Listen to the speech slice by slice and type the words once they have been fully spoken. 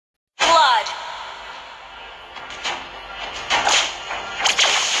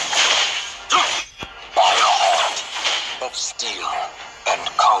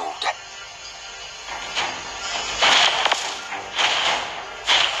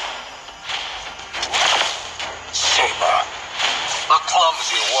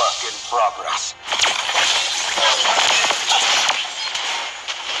progress.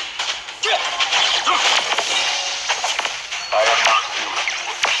 I am not human,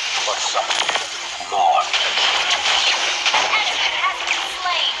 but something more. Enemy has been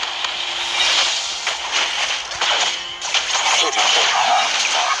slain. Pitiful.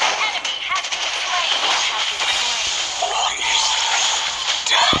 Enemy has been slain. What is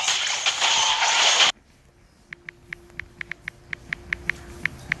death?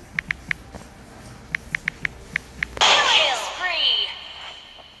 Kill spree.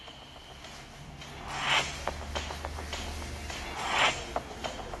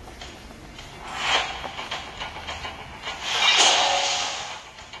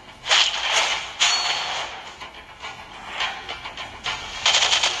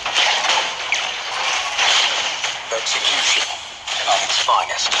 Execution at its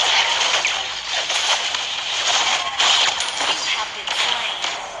finest. You have been slain.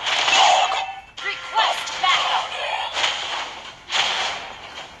 Dog. Request backup.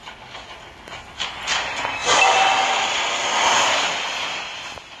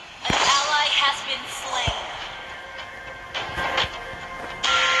 An ally has been slain.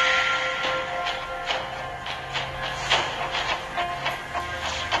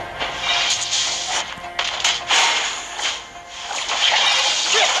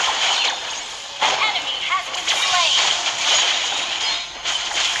 Enemy has been slain.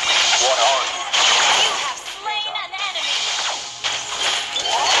 What are you? You have slain an enemy.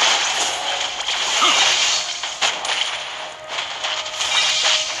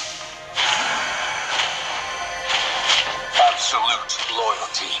 Absolute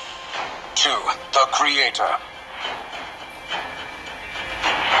loyalty to the Creator.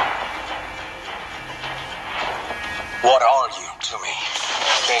 What are you to me?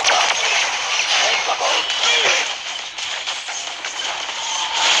 Data.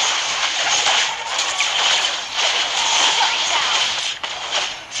 Shut down.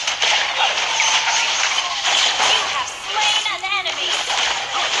 You have slain an enemy.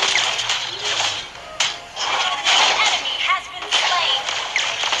 The enemy has been slain.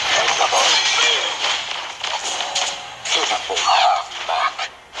 Pitiful half-back.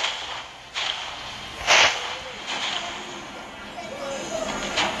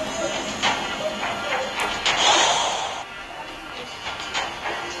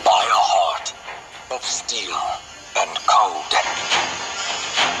 By a heart of steel and code.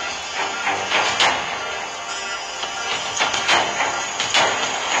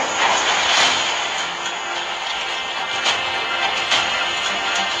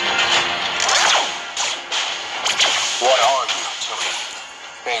 What are you to me?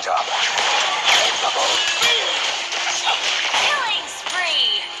 Beta. Killing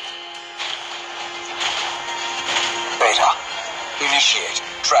spree. Beta. Initiate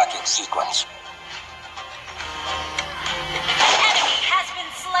tracking sequence. Enemy has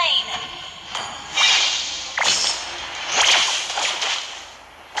been slain.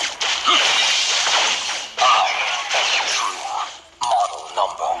 I am true. Model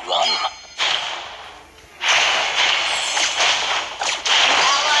number 1. An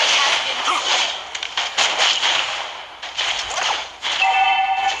ally has been slain.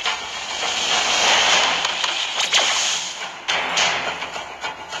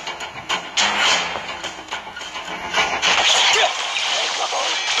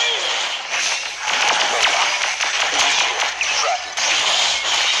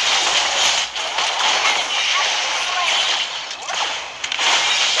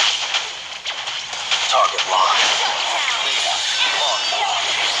 Target line. Shut down. Beta. On board.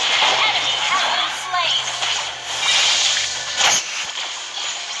 Enemy has been slain.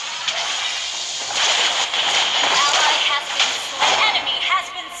 Ally has been slain. Enemy has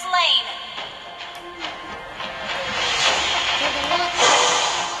been slain.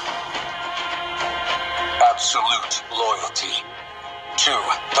 Absolute loyalty to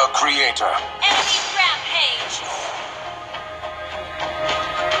the Creator. Enemy rampage.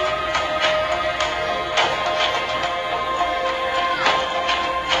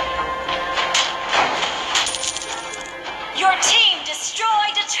 Your team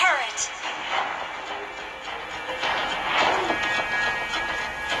destroyed a turret.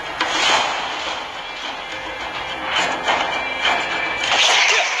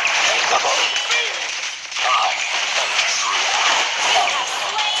 I am true. You have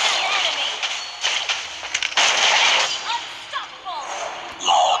slain an enemy.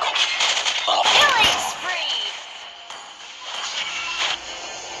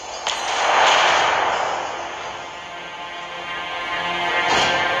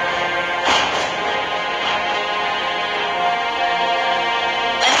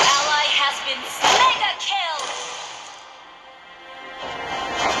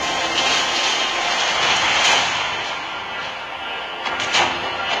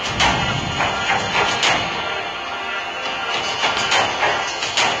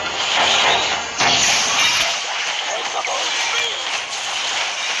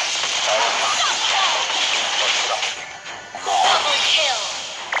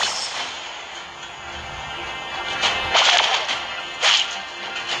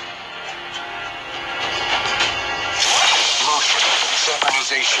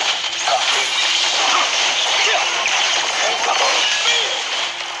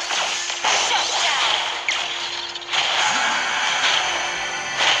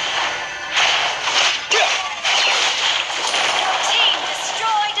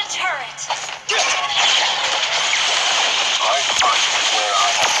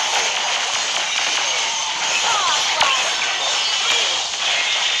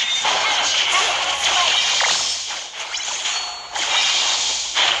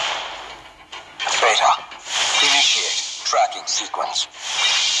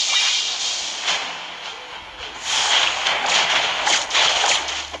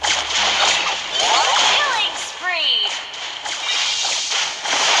 Killing spree.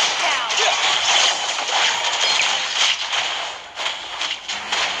 Down.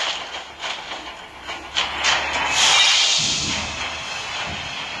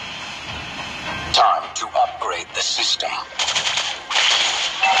 Time to upgrade the system.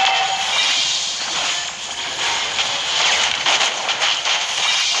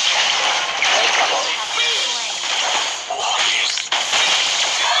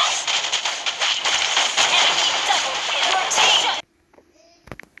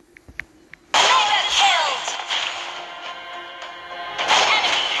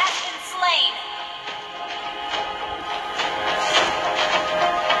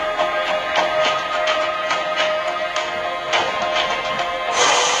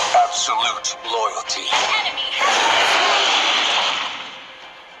 Absolute loyalty. Enemy has been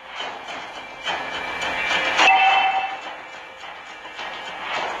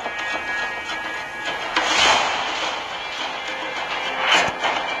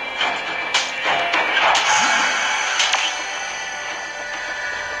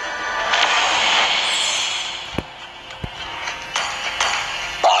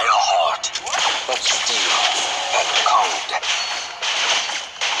By a heart of steel and cold.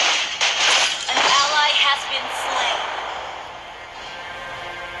 An ally has been slain.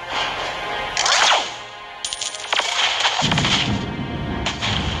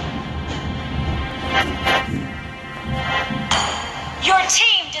 Your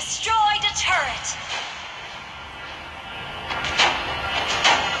team destroyed a turret.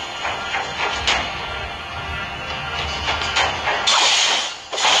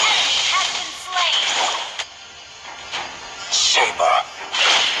 Enemy has been slain. Saber.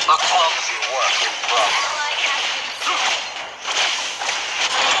 A clumsy work in progress. Ally has been slain.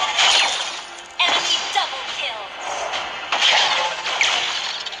 Enemy double kill.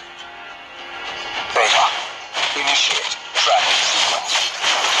 Beta. Initiate tracking sequence.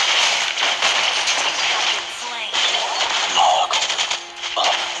 Team has been slain. Log.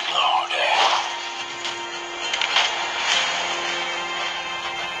 Uploaded.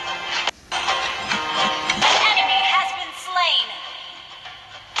 Enemy has been slain.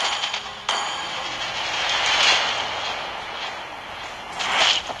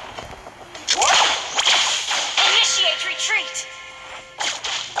 Initiate retreat.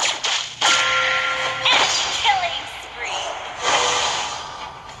 Enemy killing spree.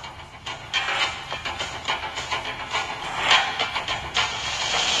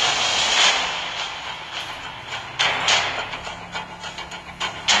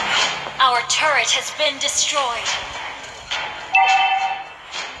 Our turret has been destroyed.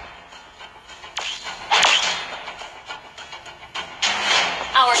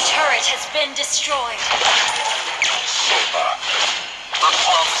 Our turret has been destroyed. Saber. A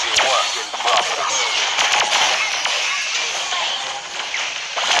clumsy work in progress.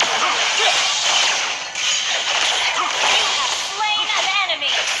 You have slain an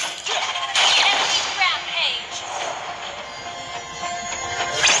enemy. Enemy rampage.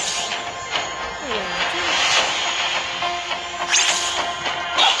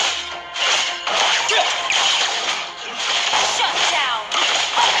 Shut down.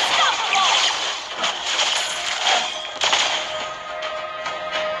 Unstoppable.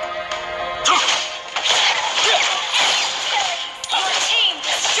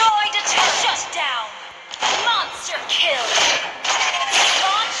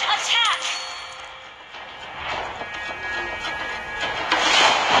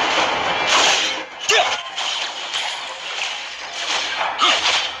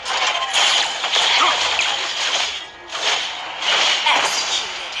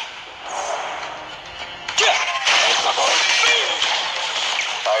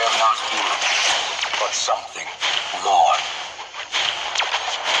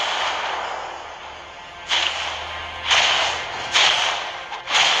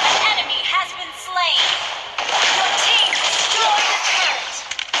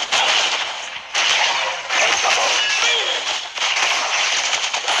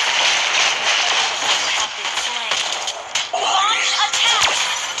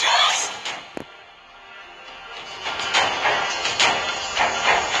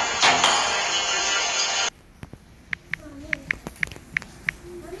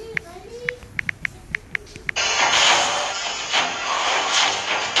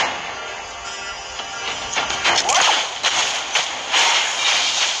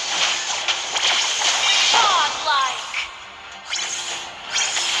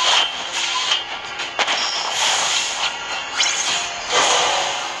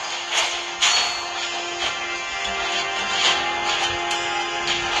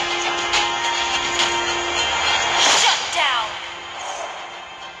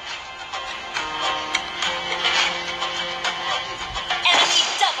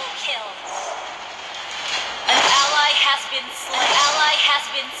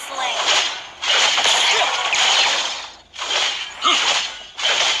 slain.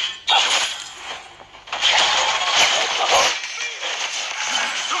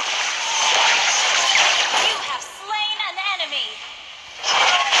 You have slain an enemy.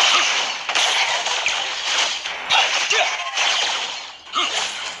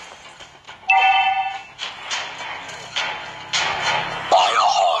 By a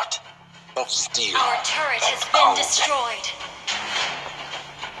heart of steel. Our turret has been destroyed.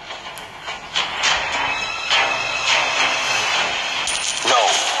 No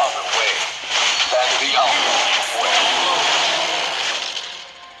other way than the Alpha way.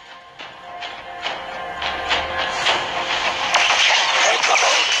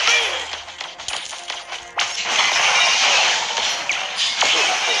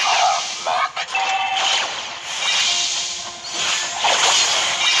 Pitiful half-Mac.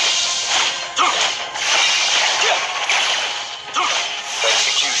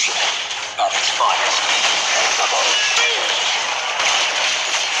 Execution at its finest.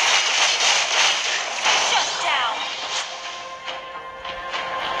 Shut down.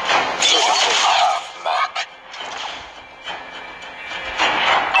 Pitiful half-Mac.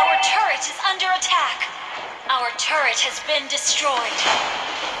 Our turret is under attack. Our turret has been destroyed.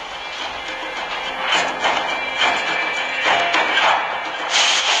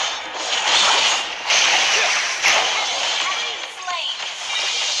 Slain.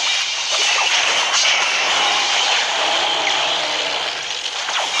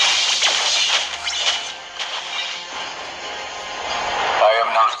 I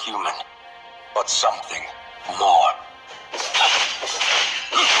am not human, but something more.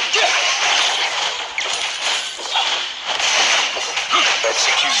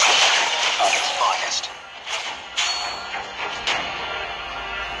 Execution at its finest.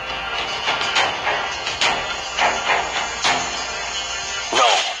 No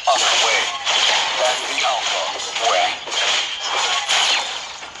other way than the Alpha way.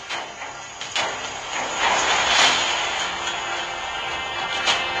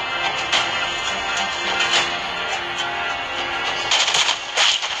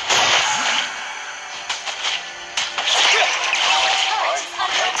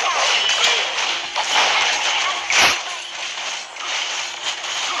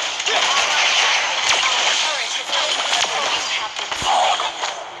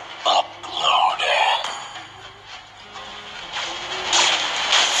 Uploaded.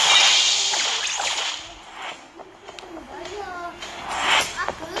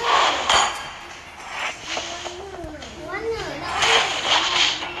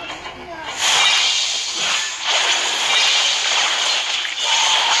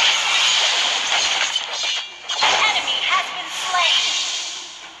 Enemy has been slain.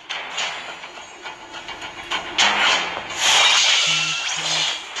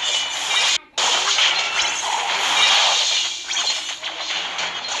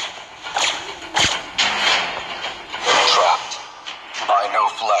 Trapped by no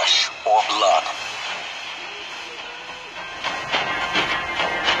flesh or blood.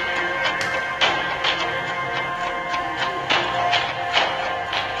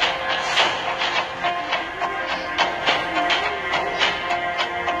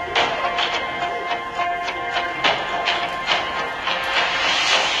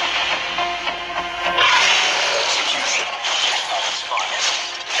 Execution at its finest.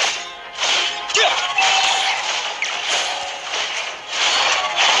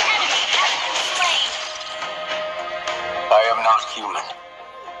 Enemy has been slain. I am not human,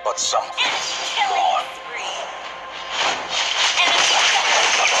 but something Killing more. spree. Enemy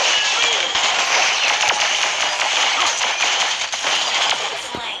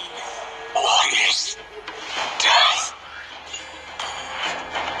slain. What is death?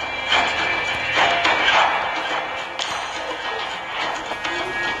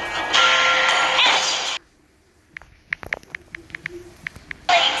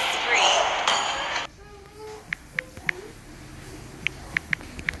 Killing spree.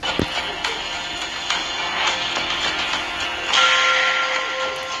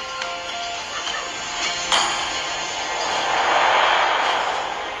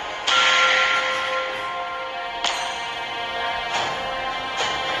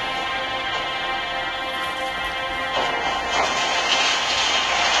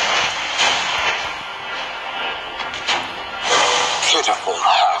 Pitiful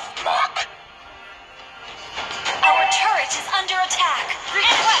half-Mac. Our turret is under attack.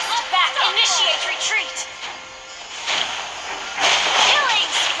 Request back. Initiate retreat.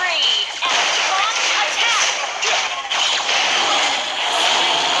 Killing spree. Enemy launch attack.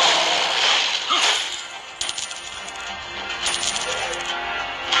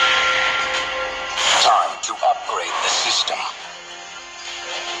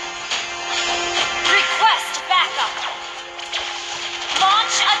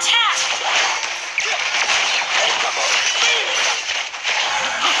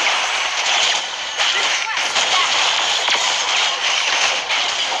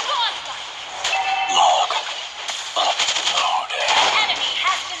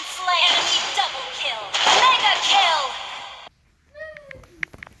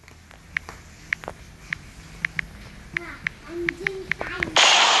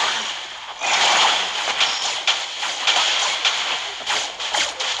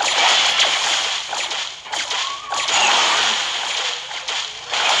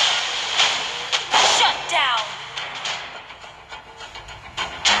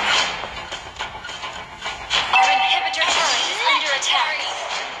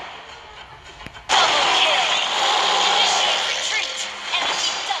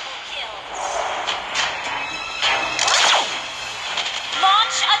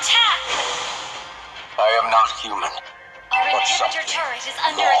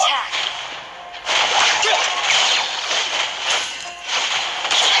 attack.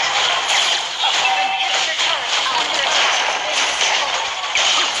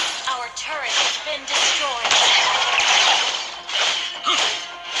 Our turret has been destroyed.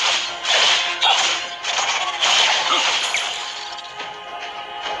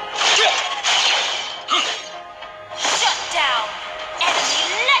 Shut down. Enemy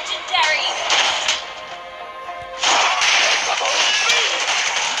legendary.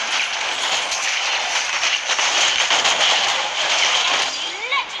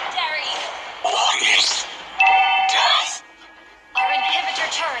 Legendary. Always death. Our inhibitor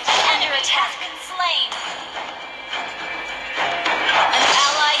turret is under attack. Been slain. An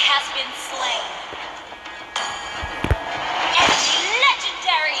ally has been slain. Enemy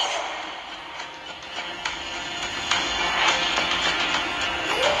legendary.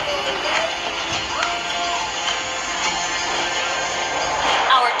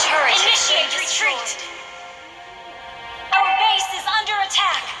 Our turret initiate retreat. Our base is under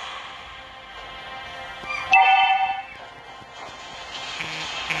attack.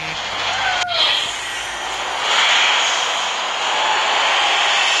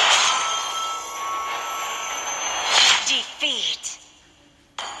 Defeat.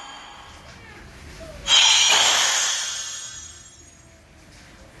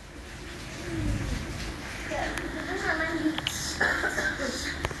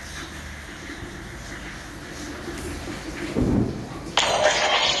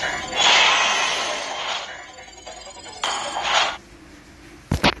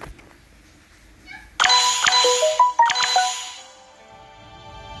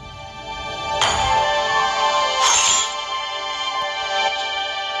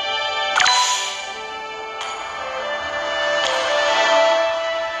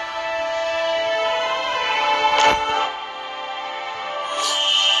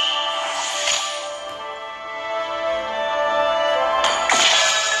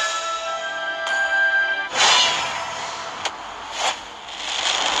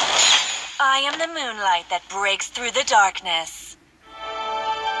 I am the moonlight that breaks through the darkness.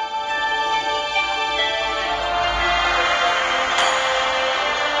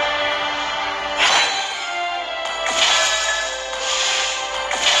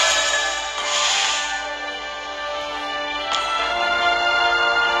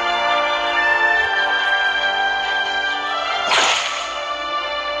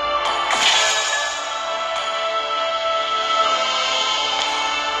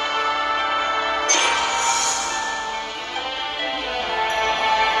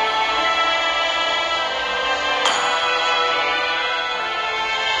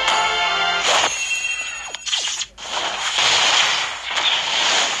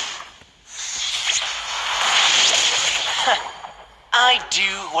 I do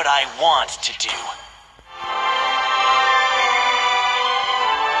what I want to do.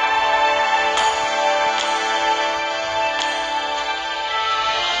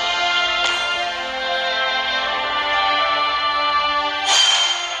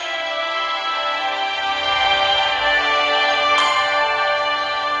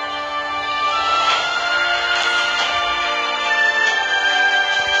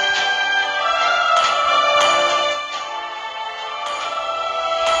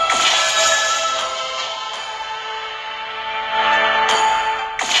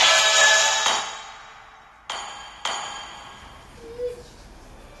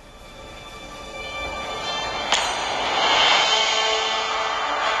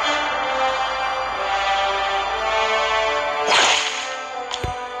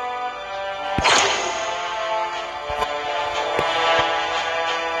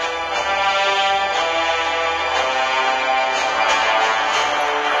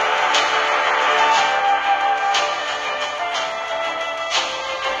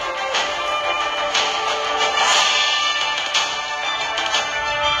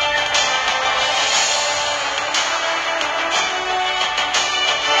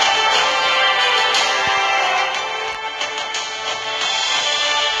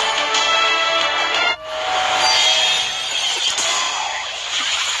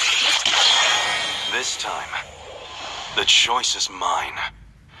 This time, the choice is mine.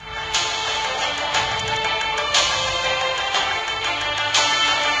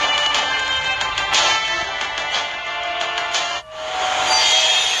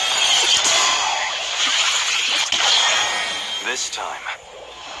 This time,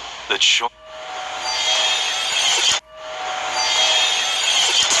 the choice...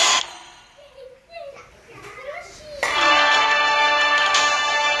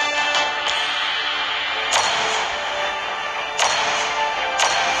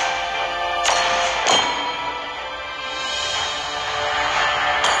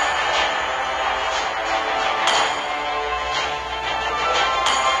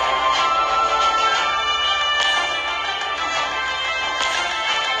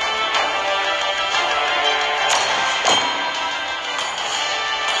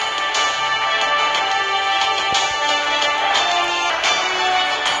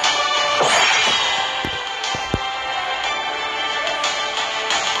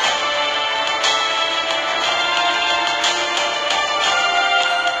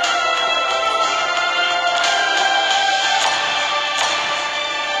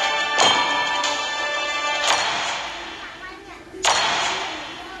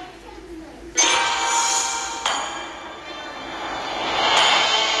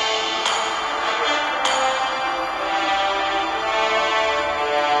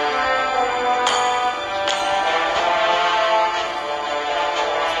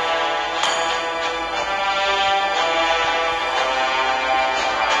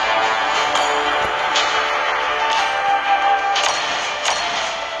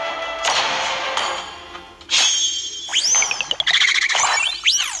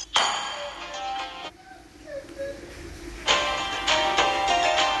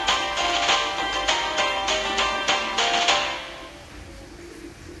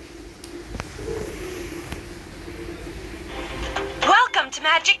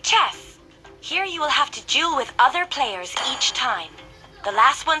 Magic Chess. Here you will have to duel with other players each time. The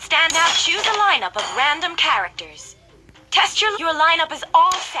last one stand out, choose a lineup of random characters. Test your lineup is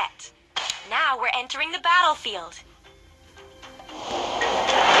all set. Now we're entering the battlefield.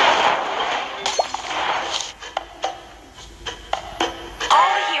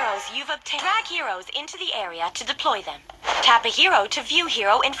 All the heroes you've obtained. Drag heroes into the area to deploy them. Tap a hero to view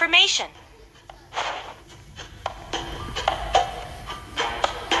hero information.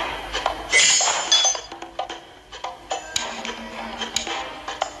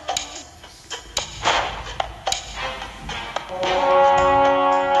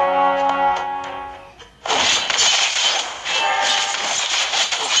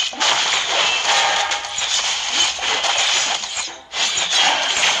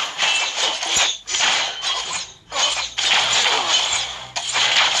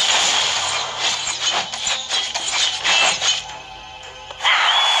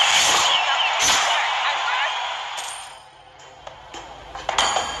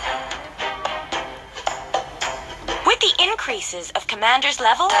 Increases of commander's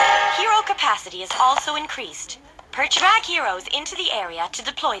level, hero capacity is also increased. Drag heroes into the area to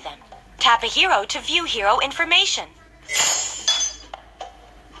deploy them. Tap a hero to view hero information.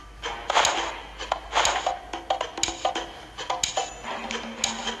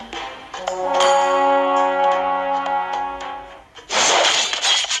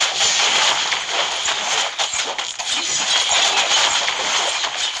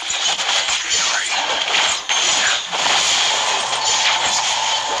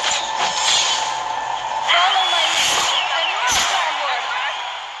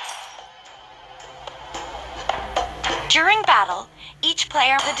 During battle,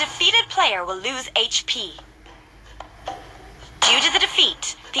 the defeated player will lose HP. Due to the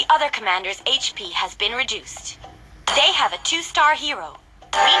defeat, the other commander's HP has been reduced. They have a 2-star hero.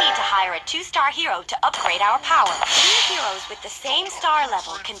 We need to hire a 2-star hero to upgrade our power. 3 heroes with the same star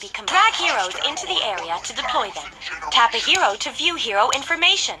level can be drag heroes into the area to deploy them. Tap a hero to view hero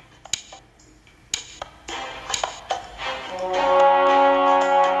information.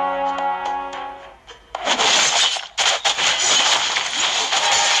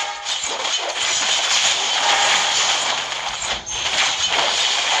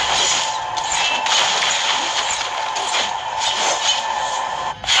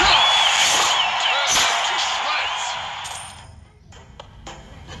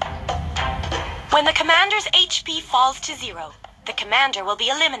 When the commander's HP falls to 0, the commander will be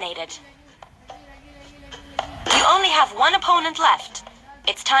eliminated. You only have one opponent left.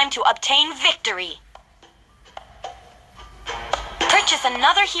 It's time to obtain victory. Purchase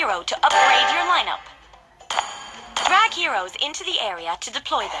another hero to upgrade your lineup. Drag heroes into the area to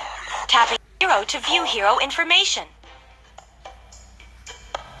deploy them. Tap a hero to view hero information.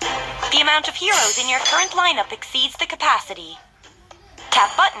 The amount of heroes in your current lineup exceeds the capacity.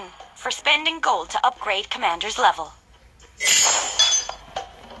 Tap button for spending gold to upgrade commander's level. Little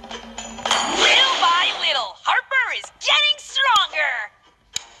by little, Harper is getting stronger!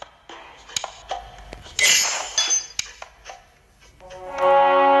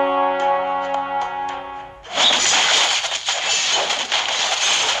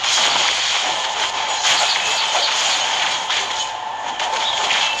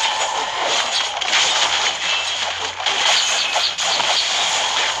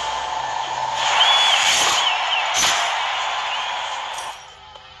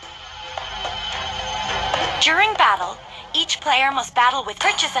 During battle, each player must battle with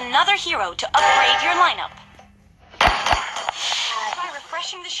purchase another hero to upgrade your lineup. By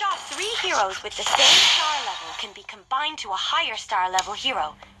refreshing the shop, 3 heroes with the same star level can be combined to a higher star level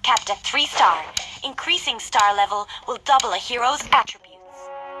hero, capped at 3 star. Increasing star level will double a hero's attributes.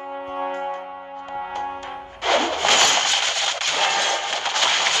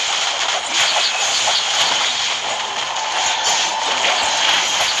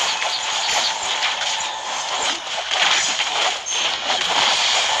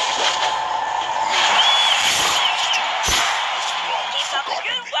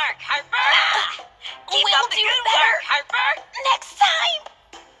 Harper! Next time!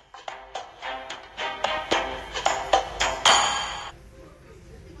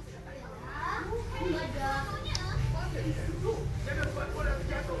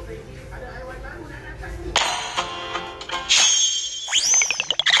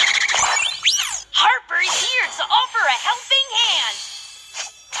 Harper's here to offer a helping hand!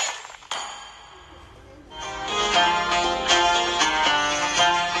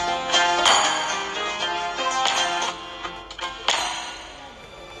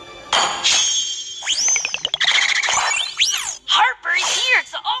 Harper's here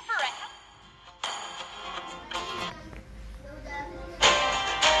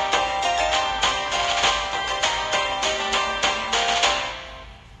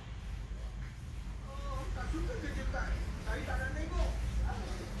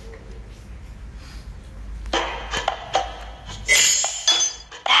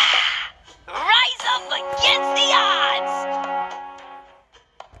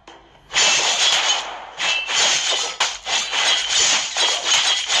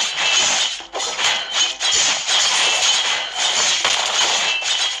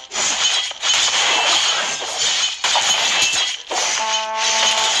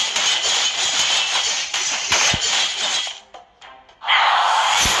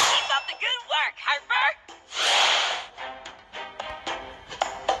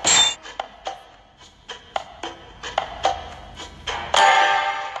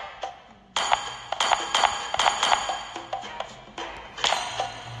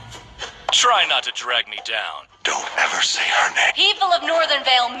Try not to drag me down. Don't ever say her name. People of Northern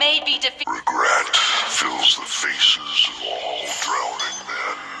Vale may be defeated. Regret fills the faces of all drowning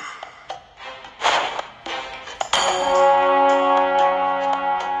men.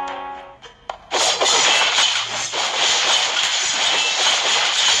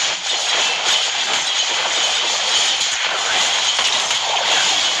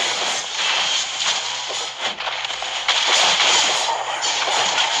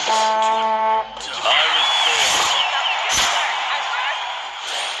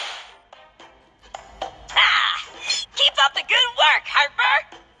 Keep up the good work,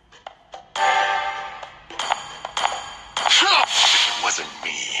 Harper! If it wasn't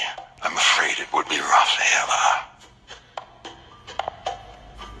me, I'm afraid it would be Rafaela.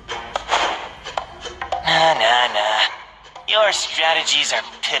 Nah. Your strategies are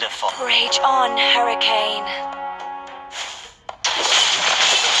pitiful. Rage on, Hurricane.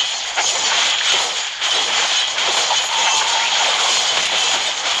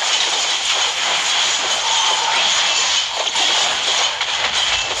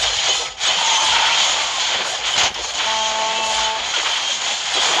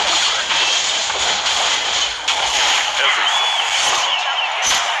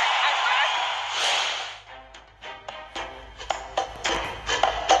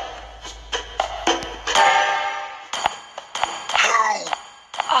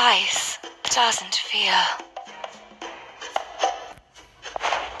 Ice doesn't feel.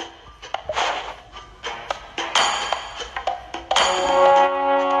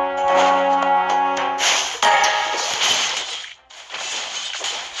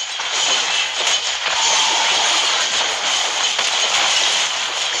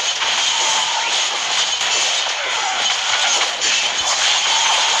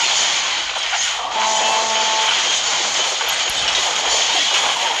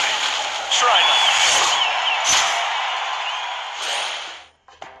 Try not.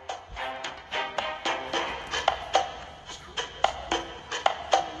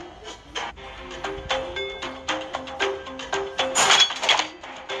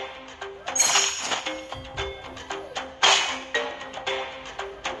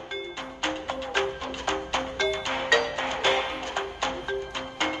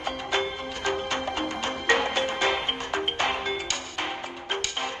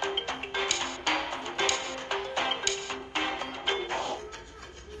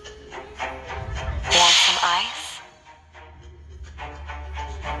 Want some ice?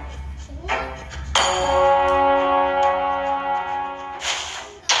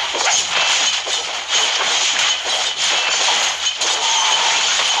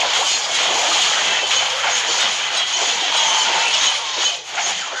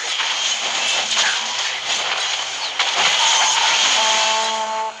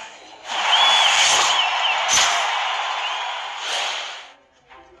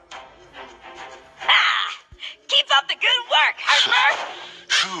 Keep up the good work, Harper!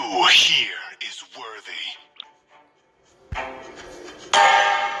 Who here is worthy?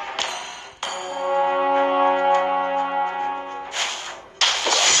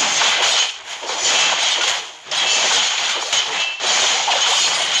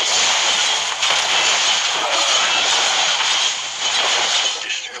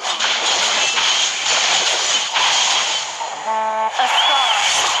 A scar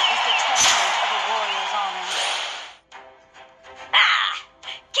is the testament of a warrior's honor.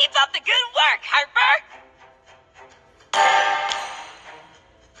 Keep up the good work, Harper!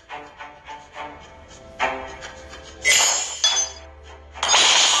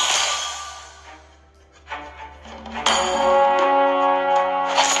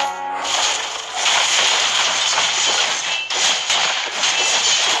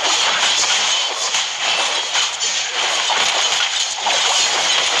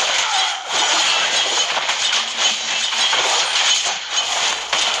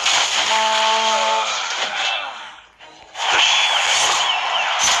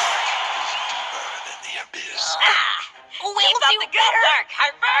 Keep up the good work,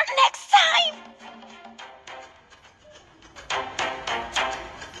 Harper! Next time!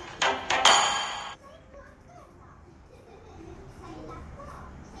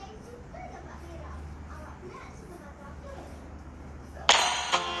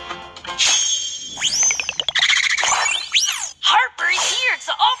 Harper's here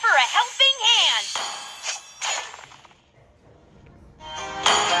to offer a helping hand!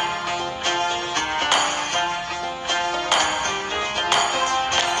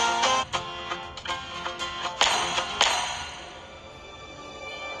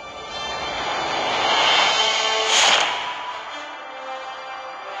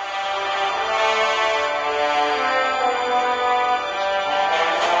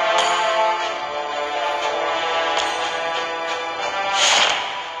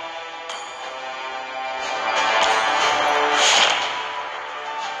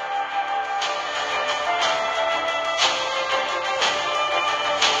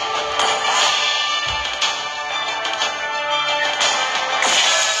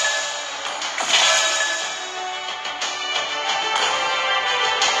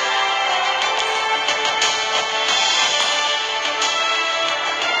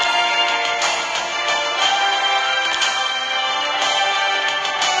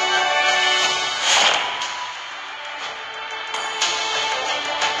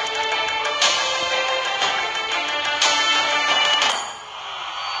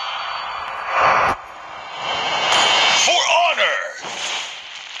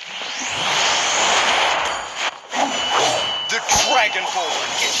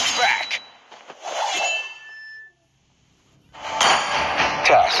 forward is back.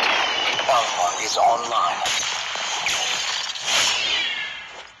 Test. Alpha is online.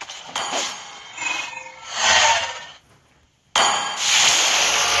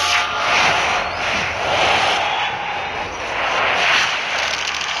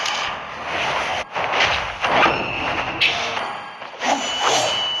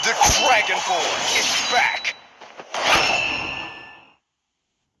 The Dragonborn is back.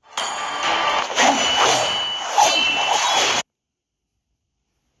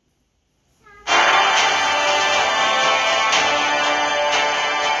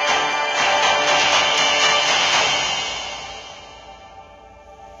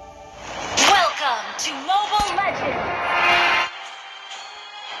 Welcome to Mobile Legends!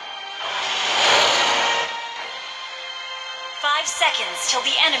 5 seconds till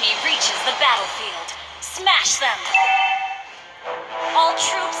the enemy reaches the battlefield. Smash them! All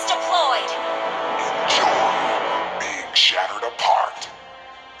troops deployed! Enjoy being shattered apart.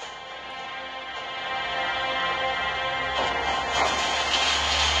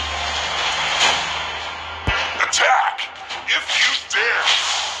 Attack! If you dare!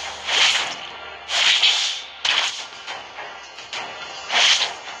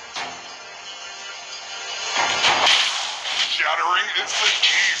 Shattering is the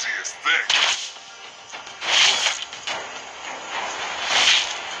easiest thing.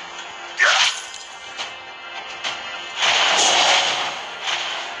 Yeah.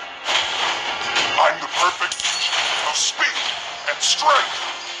 I'm the perfect fusion of speed and strength.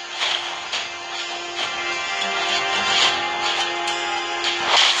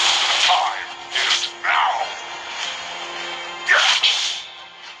 Time is now. Yeah.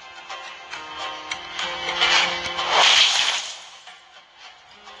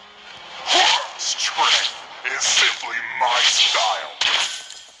 Strength is simply my style.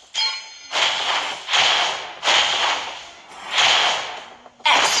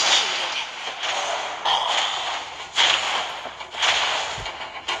 Executed.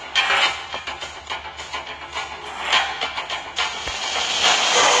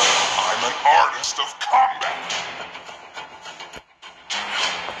 I'm an artist of combat.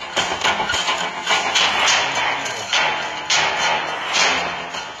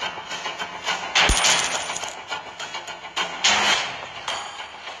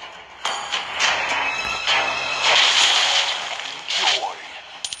 Enjoy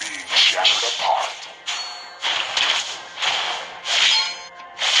being shattered apart.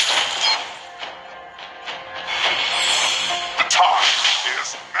 The time is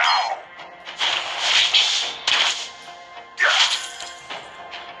now. Yeah.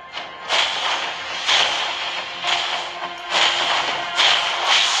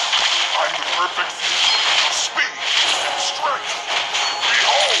 I'm the perfect fusion of speed and strength.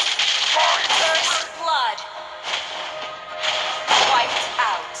 Behold, my First blood. Wiped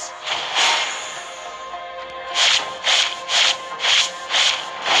out.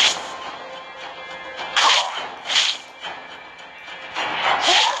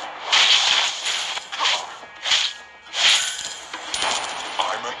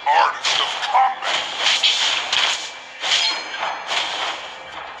 I'm an artist of combat.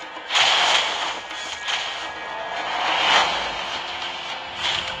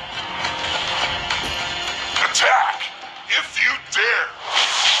 Attack, if you dare.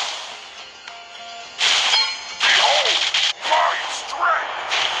 Behold, my strength.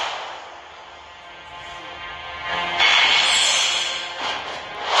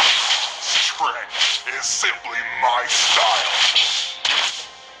 Strength is simply my style.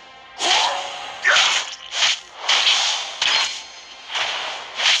 Yeah.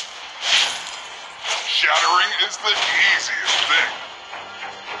 Shattering is the easiest thing.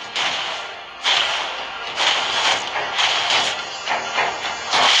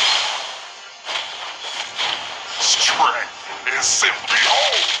 Strength is simply,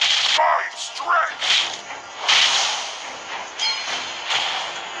 behold, my strength.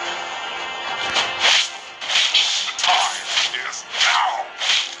 The time is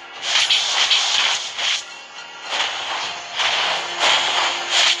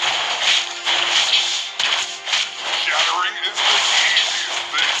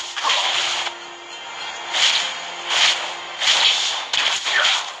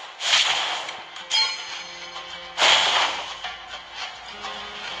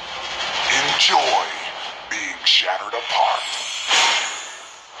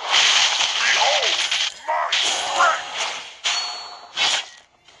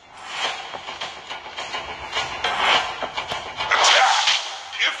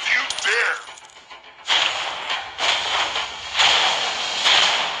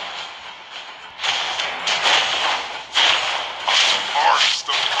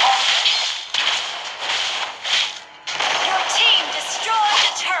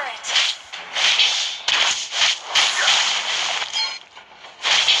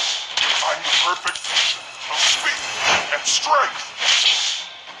perfect fusion of speed and strength.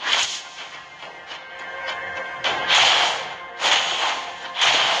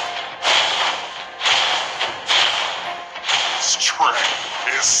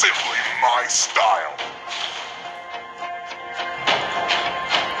 Strength is simply my style.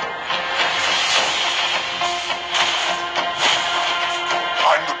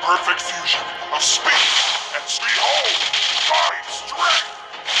 I'm the perfect fusion of speed and behold my strength.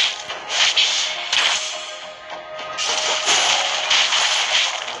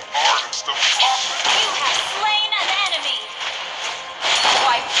 Artist of combat. You have slain an enemy.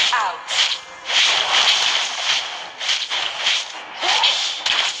 Wiped out.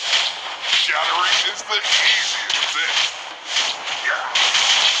 Shattering is the easiest thing. Yeah.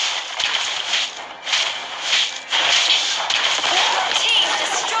 Your team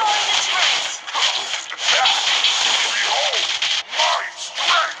destroyed the turret. Attack. Behold my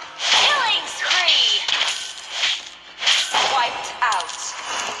strength. Killing spree. Wiped out.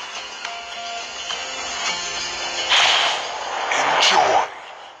 Enjoy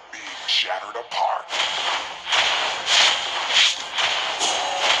being shattered apart.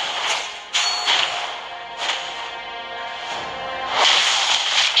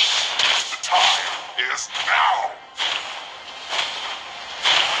 The time is now.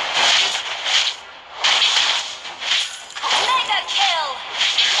 Mega kill.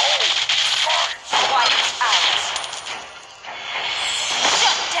 Behold my strength. Wiped out.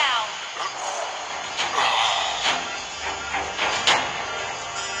 Shut down.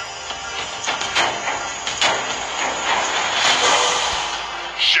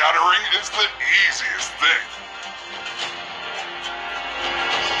 Shattering is the easiest thing.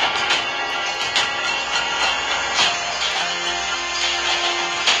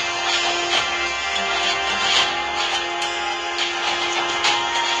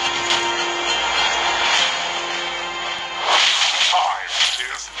 Time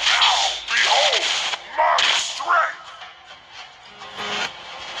is now. Behold my strength.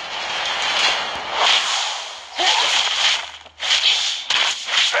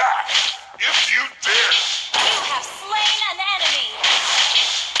 Attack if you dare. You have slain an enemy.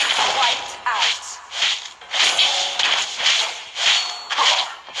 Wiped out.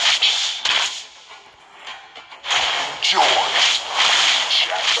 Enjoy being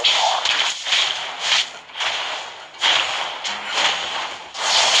shattered apart.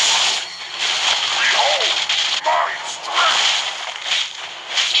 Behold my strength.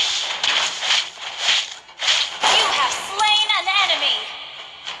 You have slain an enemy.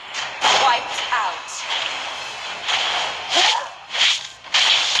 Wiped out.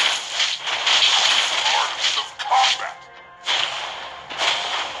 Artist of combat.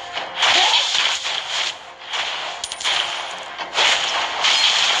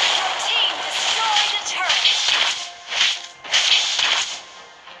 Your team destroyed a turret.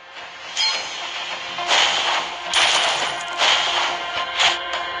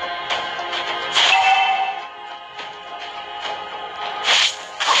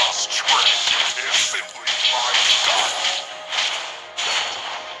 Strength is simply my style.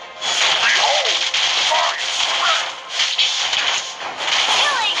 Behold my strength.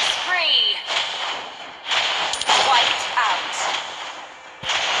 Killing spree. Wiped out.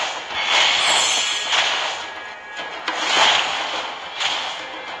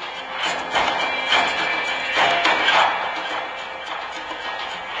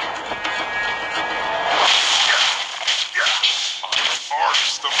 Yeah, I'm an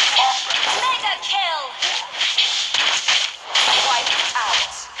artist of combat. Mega kill. Wiped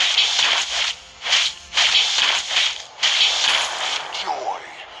out. Enjoy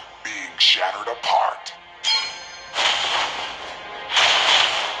being shattered apart.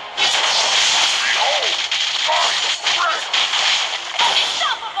 Behold my strength.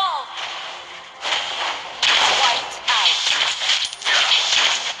 Unstoppable. Wiped out.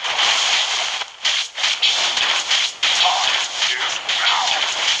 Time is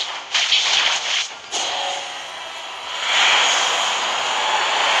now.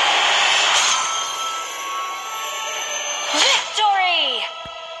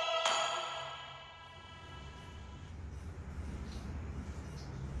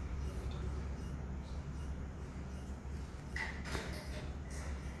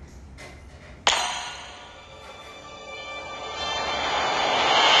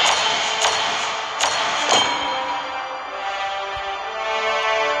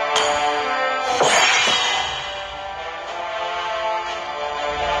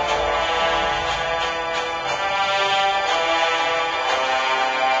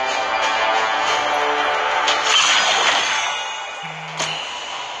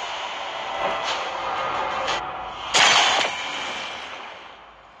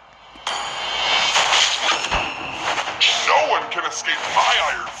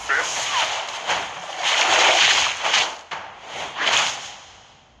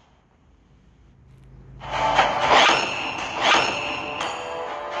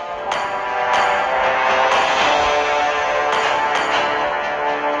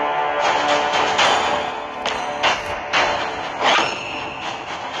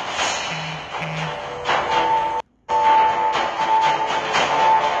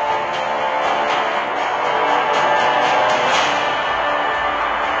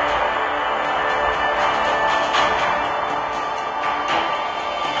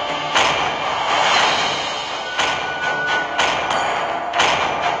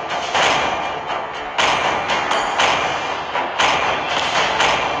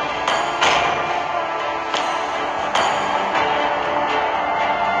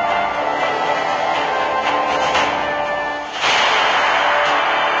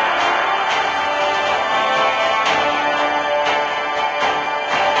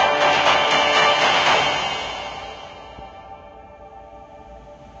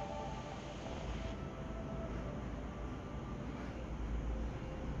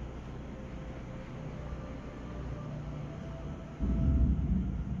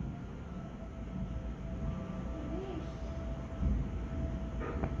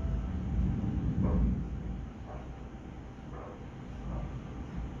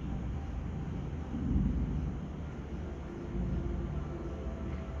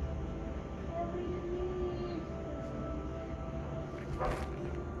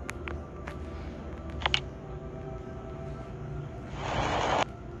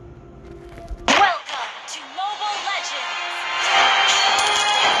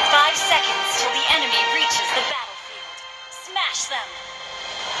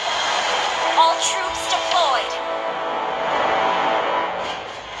 All troops deployed.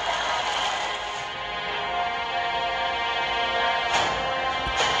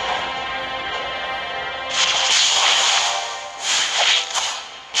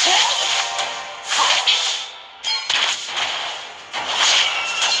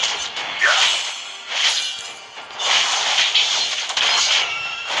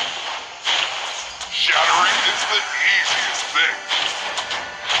 Shattering is the easiest thing.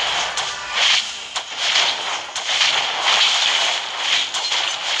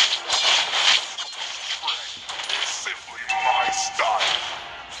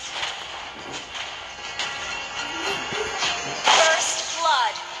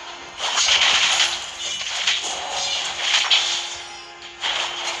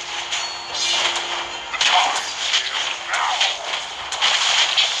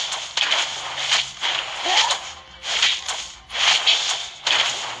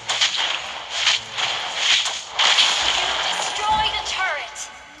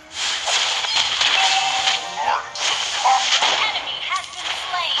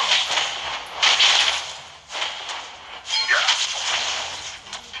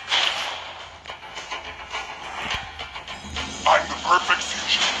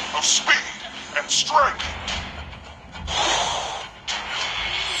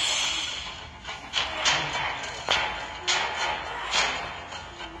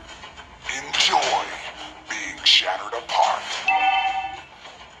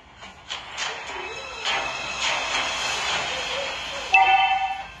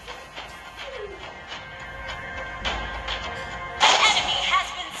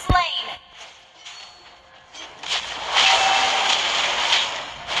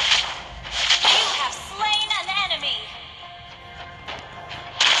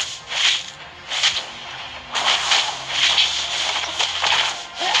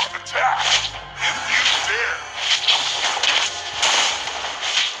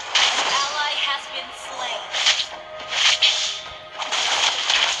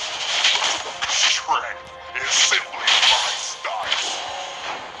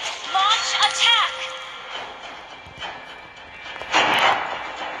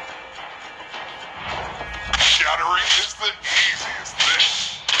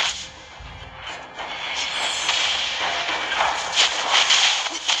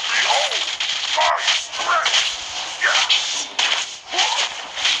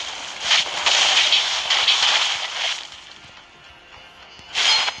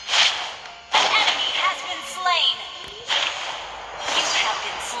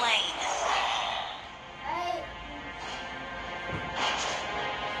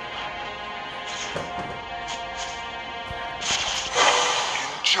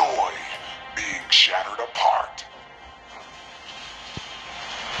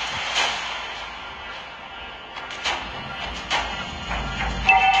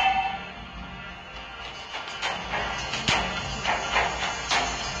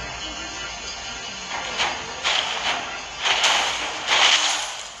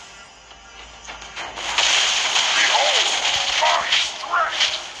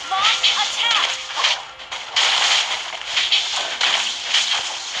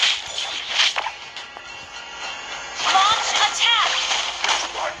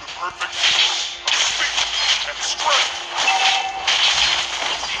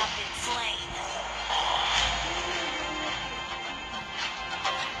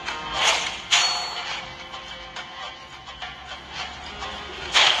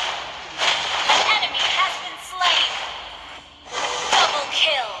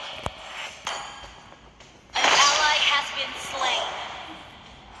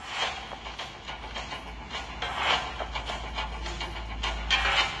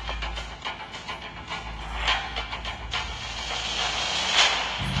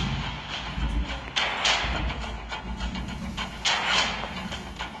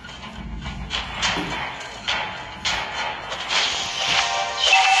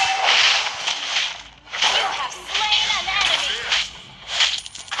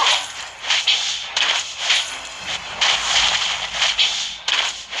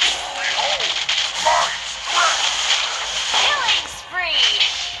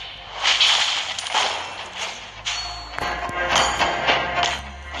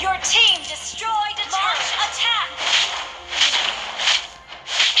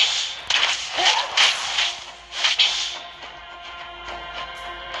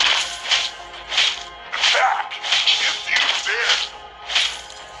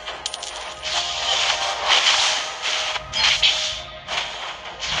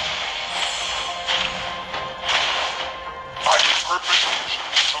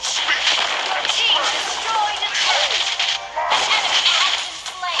 of speed Your and team strength. destroyed a turret. An enemy has been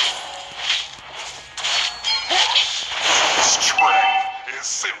slain. Strength is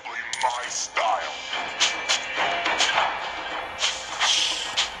simply my style.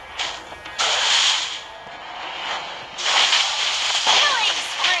 Killing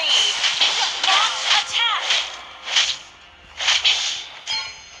spree. Launch attack.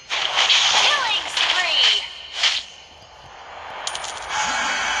 Killing spree.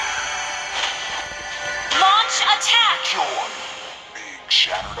 Launch attack. Joy being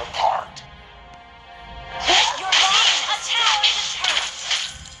shattered apart. Your launch attack is a turret.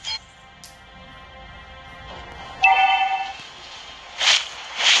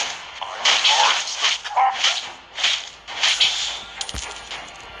 I'm an artist of combat.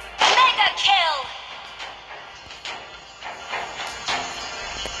 Mega kill.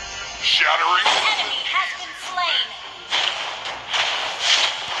 Shattering An enemy has been slain.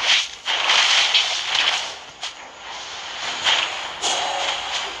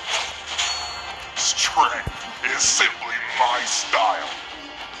 strength is simply my style.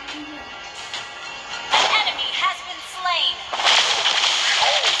 An enemy has been slain.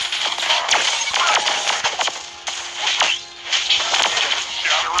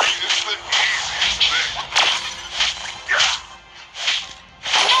 Shattering is the easiest thing. Yeah.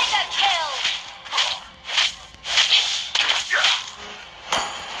 Mega kill. Yeah.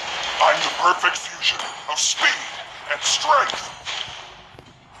 I'm the perfect fusion of speed and strength.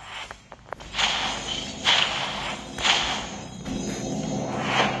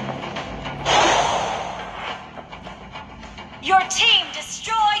 Your team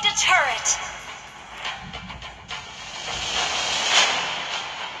destroyed a turret.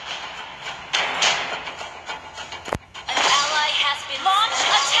 An ally has been launch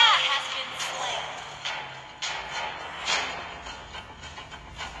attack has been slain.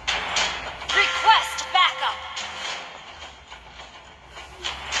 Request backup.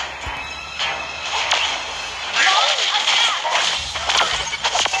 Launch attack.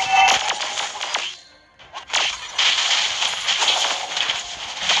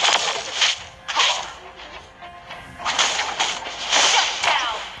 Shut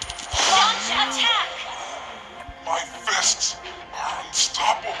down. Launch attack. My fists are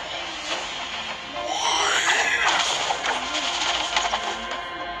unstoppable. Why?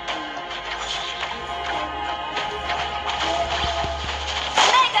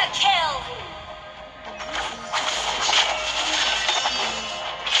 Mega kill.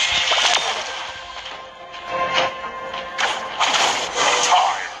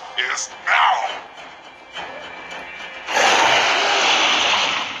 Time is now.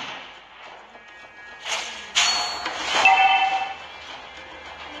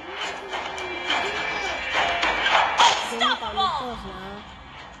 Unstoppable.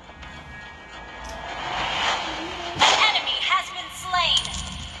 An enemy has been slain.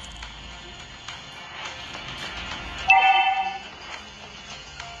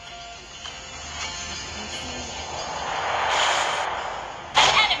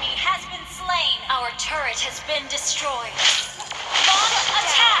 An enemy has been slain. Our turret has been destroyed. Launch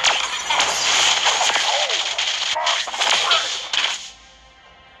attack.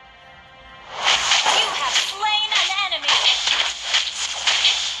 You have slain an enemy.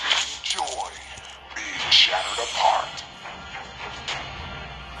 Joy being shattered apart.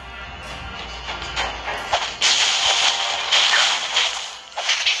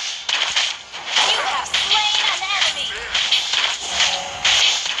 You have slain an enemy.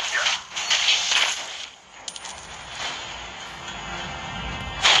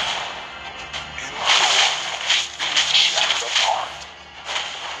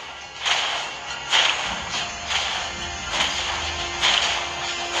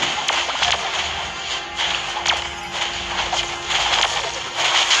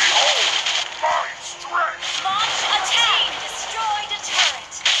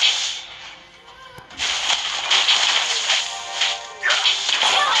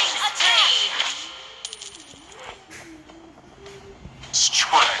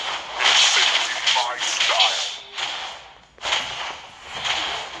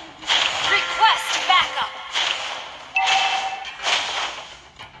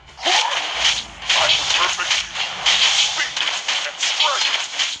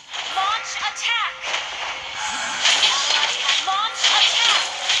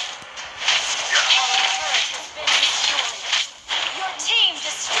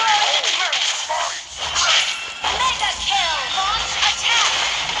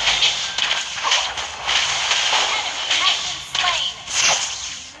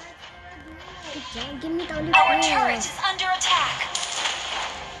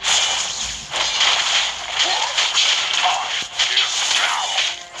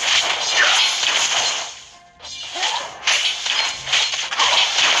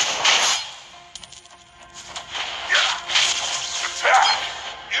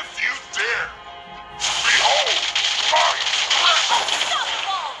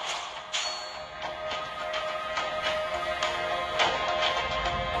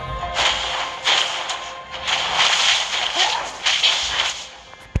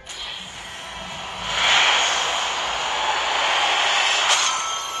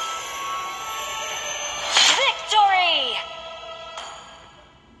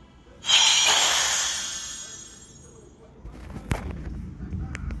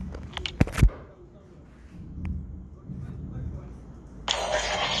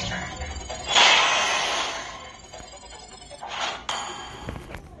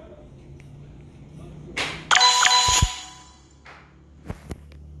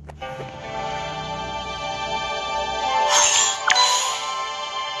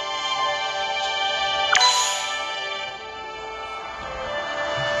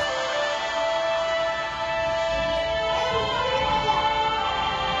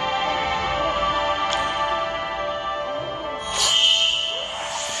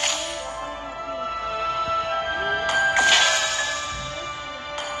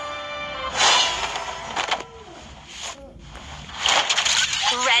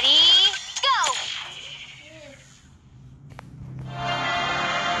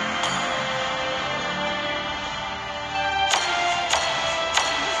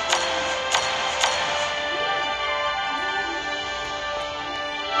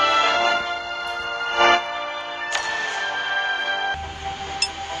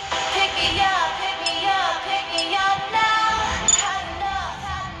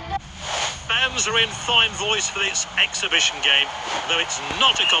 teams are in fine voice for this exhibition game. Though it's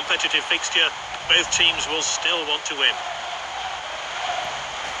not a competitive fixture, both teams will still want to win.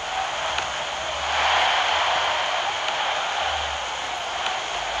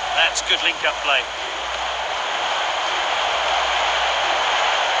 That's good link-up play.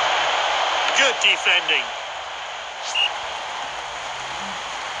 Good defending.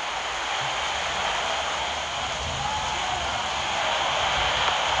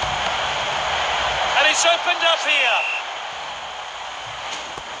 And it's opened up here.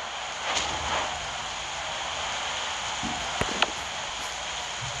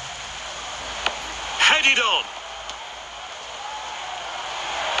 Headed on.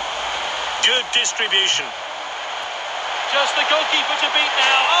 Good distribution. Just the goalkeeper to beat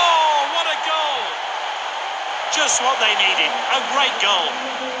now. Oh, what a goal! Just what they needed. A great goal.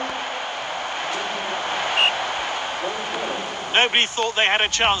 Nobody thought they had a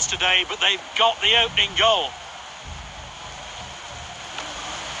chance today, but they've got the opening goal.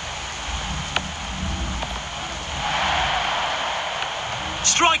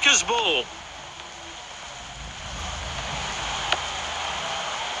 Striker's ball.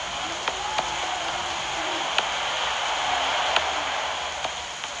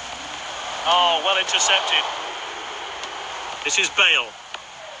 Oh, well intercepted. This is Bale.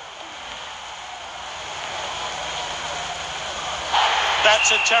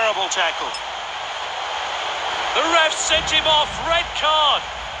 That's a terrible tackle. The ref sent him off. Red card.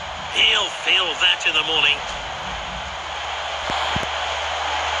 He'll feel that in the morning.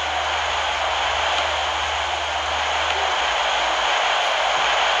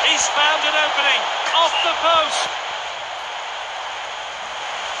 He's found an opening. Off the post.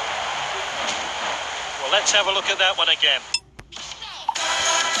 Well, let's have a look at that one again.